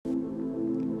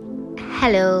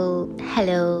Hello,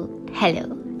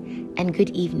 and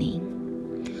good evening.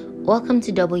 Welcome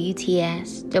to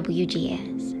WGS.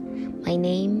 My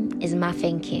name is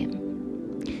Mafeng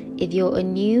Kim. If you're a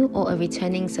new or a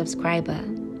returning subscriber,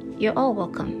 you're all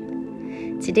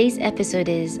welcome. Today's episode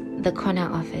is The Corner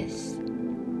Office.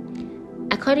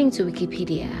 According to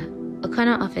Wikipedia, a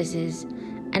corner office is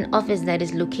an office that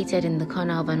is located in the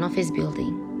corner of an office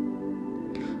building.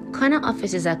 Corner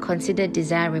offices are considered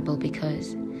desirable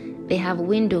because they have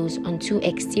windows on two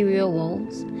exterior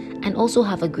walls and also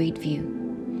have a great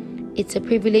view. It's a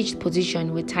privileged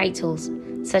position with titles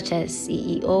such as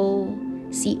CEO,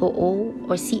 COO,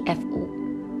 or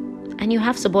CFO. And you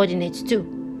have subordinates too.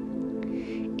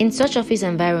 In such office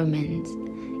environments,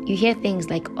 you hear things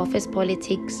like office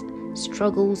politics,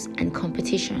 struggles, and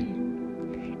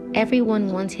competition.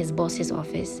 Everyone wants his boss's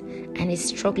office and is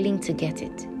struggling to get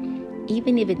it,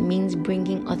 even if it means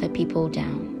bringing other people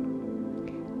down.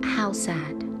 How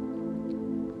sad.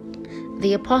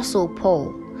 The Apostle Paul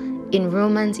in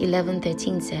Romans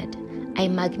 11:13 said, I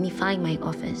magnify my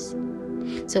office.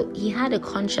 So he had a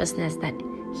consciousness that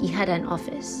he had an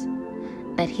office,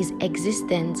 that his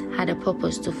existence had a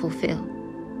purpose to fulfill.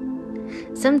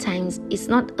 Sometimes it's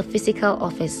not a physical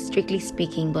office, strictly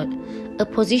speaking, but a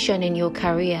position in your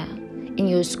career, in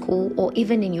your school, or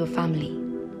even in your family.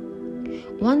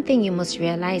 One thing you must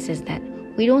realize is that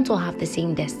we don't all have the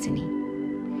same destiny.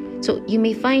 So you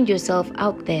may find yourself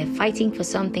out there fighting for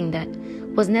something that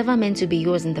was never meant to be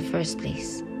yours in the first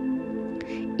place.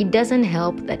 It doesn't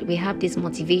help that we have these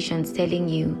motivations telling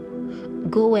you,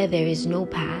 go where there is no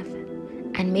path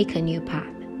and make a new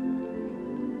path.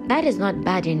 That is not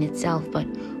bad in itself, but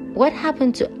what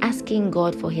happened to asking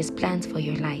God for His plans for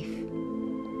your life?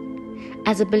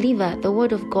 As a believer, the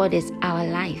Word of God is our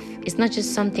life. It's not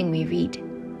just something we read.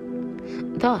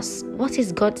 Thus, what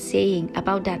is God saying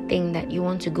about that thing that you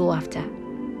want to go after?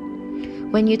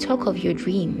 When you talk of your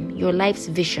dream, your life's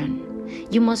vision,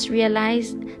 you must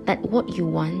realize that what you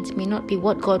want may not be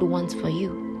what God wants for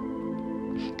you.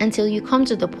 Until you come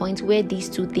to the point where these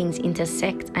two things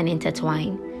intersect and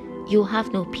intertwine, you'll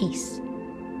have no peace.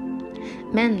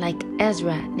 Men like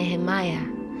Ezra, Nehemiah,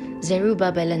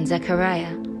 Zerubbabel, and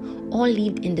Zechariah all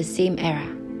lived in the same era,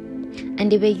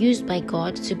 and they were used by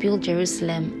God to build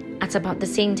Jerusalem at about the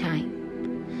same time.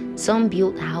 Some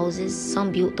built houses,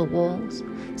 some built the walls,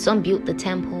 some built the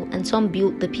temple, and some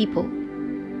built the people.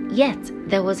 Yet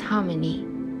there was harmony.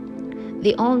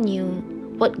 They all knew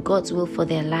what God's will for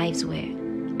their lives were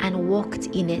and walked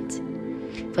in it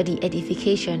for the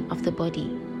edification of the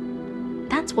body.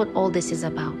 That's what all this is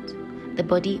about, the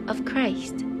body of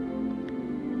Christ.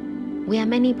 We are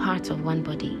many parts of one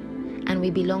body, and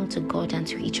we belong to God and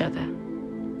to each other.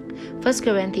 1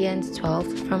 Corinthians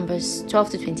 12 from verse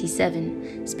 12 to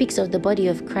 27 speaks of the body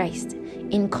of Christ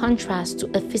in contrast to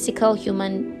a physical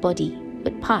human body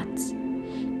with parts,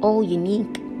 all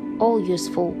unique, all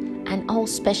useful, and all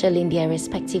special in their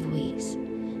respective ways.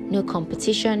 No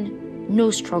competition,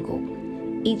 no struggle.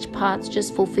 Each part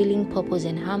just fulfilling purpose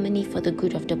and harmony for the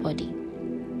good of the body.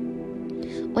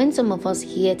 When some of us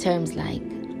hear terms like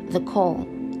the call,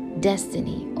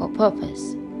 destiny, or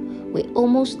purpose, we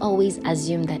almost always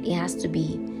assume that it has to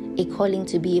be a calling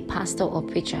to be a pastor or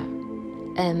preacher.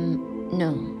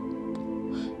 No.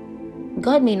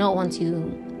 God may not want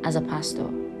you as a pastor.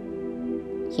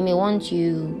 He may want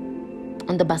you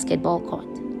on the basketball court,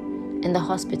 in the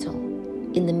hospital,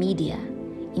 in the media,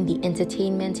 in the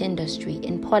entertainment industry,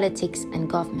 in politics and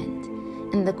government,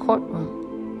 in the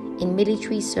courtroom, in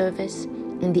military service,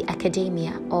 in the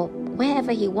academia, or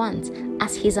wherever He wants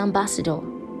as His ambassador.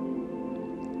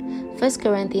 1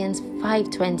 Corinthians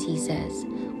 5:20 says,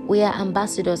 we are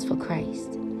ambassadors for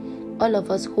Christ. All of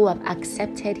us who have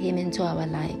accepted Him into our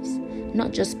lives,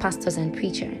 not just pastors and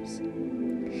preachers.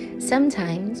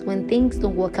 Sometimes when things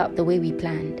don't work out the way we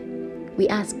planned, we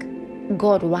ask,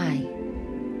 God, why?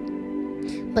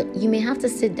 But you may have to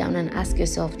sit down and ask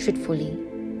yourself truthfully,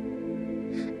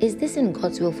 is this in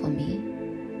God's will for me?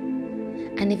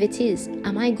 And if it is,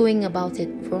 am I going about it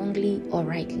wrongly or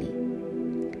rightly?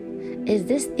 Is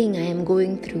this thing I am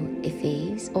going through a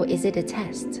phase, or is it a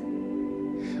test?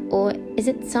 Or is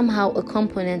it somehow a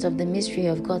component of the mystery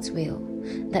of God's will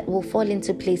that will fall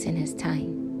into place in His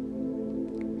time?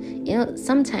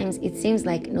 Sometimes it seems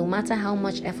like no matter how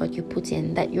much effort you put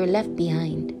in, that you're left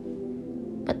behind.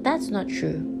 But that's not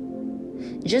true.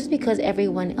 Just because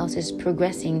everyone else is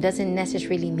progressing doesn't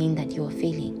necessarily mean that you're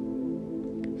failing.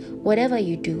 Whatever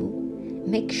you do,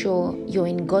 make sure you're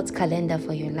in God's calendar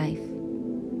for your life.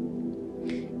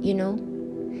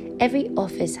 Every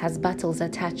office has battles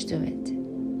attached to it.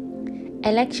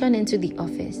 Election into the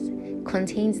office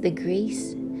contains the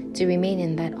grace to remain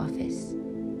in that office.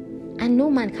 And no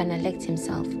man can elect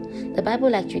himself. The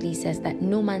Bible actually says that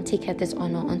no man taketh this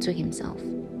honor unto himself.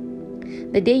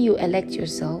 The day you elect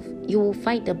yourself, you will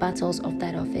fight the battles of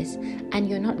that office, and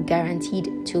you're not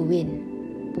guaranteed to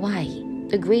win. Why?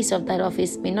 The grace of that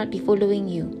office may not be following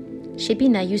you.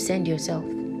 Shebina, you send yourself.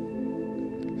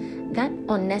 That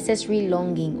unnecessary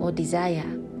longing or desire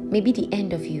may be the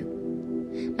end of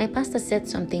you. My pastor said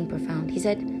something profound. He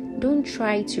said, don't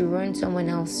try to run someone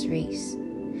else's race.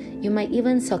 You might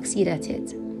even succeed at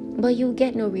it, but you'll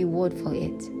get no reward for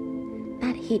it.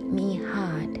 That hit me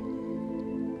hard.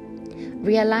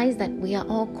 Realize that we are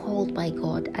all called by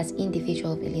God as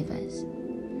individual believers.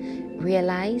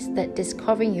 Realize that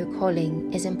discovering your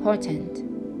calling is important.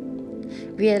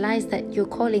 Realize that your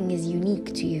calling is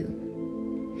unique to you.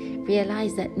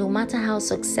 Realize that no matter how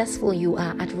successful you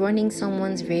are at running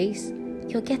someone's race,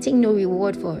 you're getting no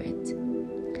reward for it.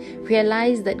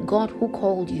 Realize that God who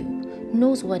called you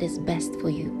knows what is best for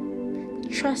you.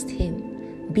 Trust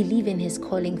Him, believe in His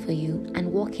calling for you,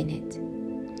 and walk in it.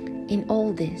 In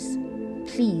all this,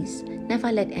 please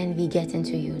never let envy get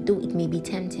into you, though it may be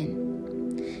tempting.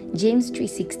 James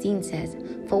 3:16 says,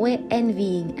 for where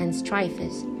envying and strife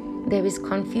is, there is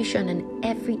confusion and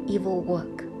every evil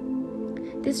work.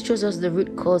 This shows us the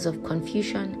root cause of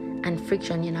confusion and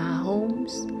friction in our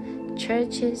homes,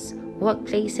 churches,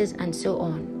 workplaces, and so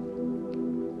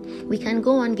on. We can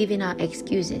go on giving our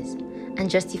excuses and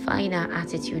justifying our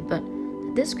attitude, but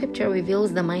this scripture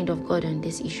reveals the mind of God on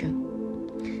this issue.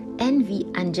 Envy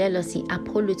and jealousy are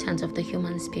pollutants of the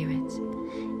human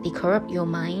spirit. They corrupt your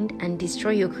mind and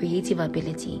destroy your creative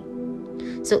ability.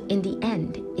 So in the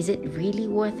end, is it really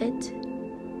worth it?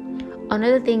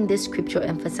 Another thing this scripture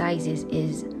emphasizes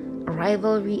is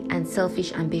rivalry and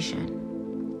selfish ambition.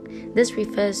 This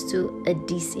refers to a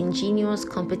disingenuous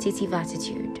competitive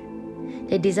attitude,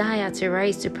 the desire to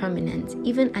rise to prominence,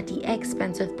 even at the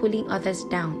expense of pulling others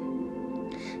down.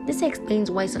 This explains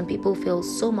why some people feel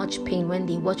so much pain when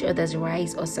they watch others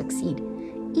rise or succeed,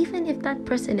 even if that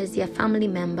person is their family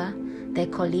member, their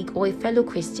colleague, or a fellow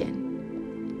Christian.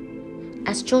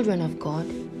 As children of God,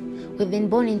 we've been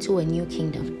born into a new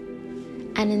kingdom.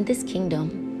 And in this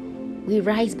kingdom, we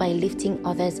rise by lifting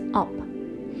others up.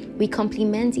 We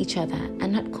complement each other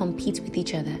and not compete with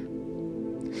each other.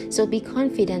 So be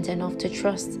confident enough to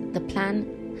trust the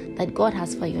plan that God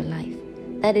has for your life,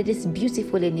 that it is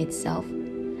beautiful in itself,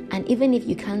 and even if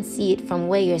you can't see it from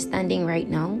where you're standing right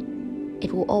now,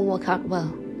 it will all work out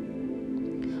well.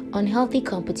 Unhealthy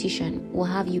competition will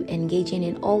have you engaging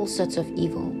in all sorts of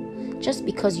evil just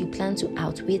because you plan to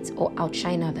outwit or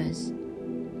outshine others.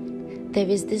 There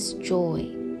is this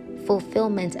joy,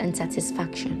 fulfillment, and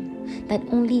satisfaction that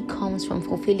only comes from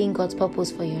fulfilling God's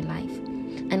purpose for your life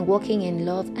and walking in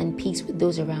love and peace with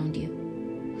those around you.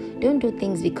 Don't do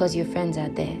things because your friends are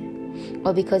there,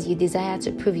 or because you desire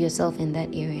to prove yourself in that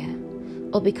area,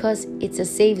 or because it's a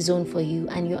safe zone for you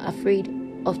and you're afraid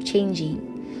of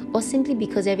changing, or simply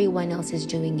because everyone else is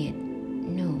doing it.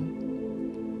 No.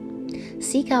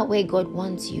 Seek out where God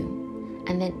wants you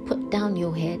and then put down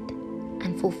your head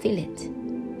and fulfill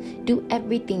it. Do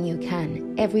everything you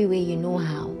can, every way you know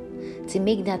how, to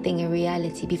make that thing a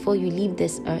reality before you leave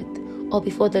this earth or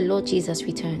before the Lord Jesus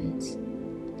returns.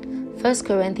 1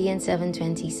 Corinthians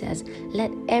 7:20 says,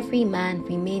 let every man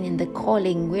remain in the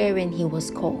calling wherein he was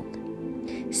called.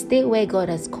 Stay where God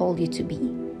has called you to be,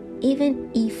 even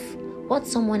if what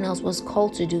someone else was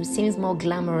called to do seems more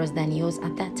glamorous than yours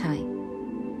at that time.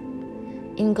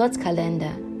 In God's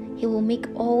calendar, He will make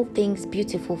all things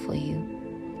beautiful for you.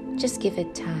 Just give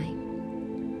it time.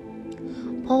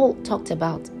 Paul talked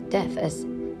about death as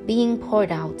being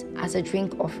poured out as a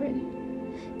drink offering.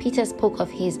 Peter spoke of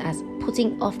his as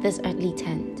putting off this earthly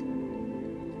tent.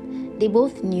 They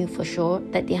both knew for sure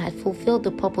that they had fulfilled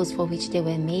the purpose for which they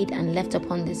were made and left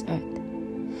upon this earth.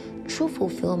 True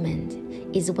fulfillment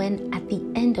is when at the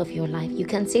end of your life you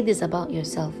can say this about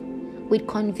yourself with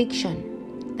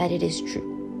conviction that it is true.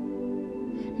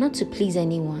 Not to please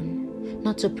anyone,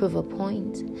 not to prove a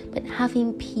point, but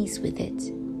having peace with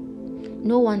it.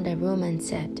 No wonder Romans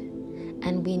said,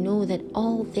 and we know that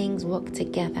all things work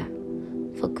together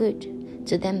for good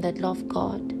to them that love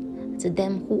God, to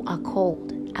them who are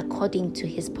called according to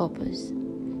His purpose.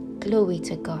 Glory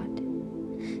to God.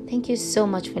 Thank you so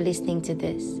much for listening to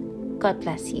this. God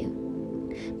bless you.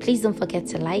 Please don't forget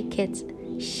to like it,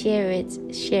 share it.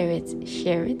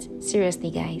 Seriously,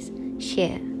 guys,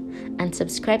 share. And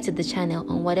subscribe to the channel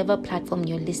on whatever platform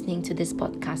you're listening to this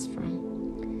podcast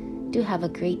from. Do have a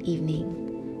great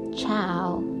evening.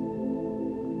 Ciao.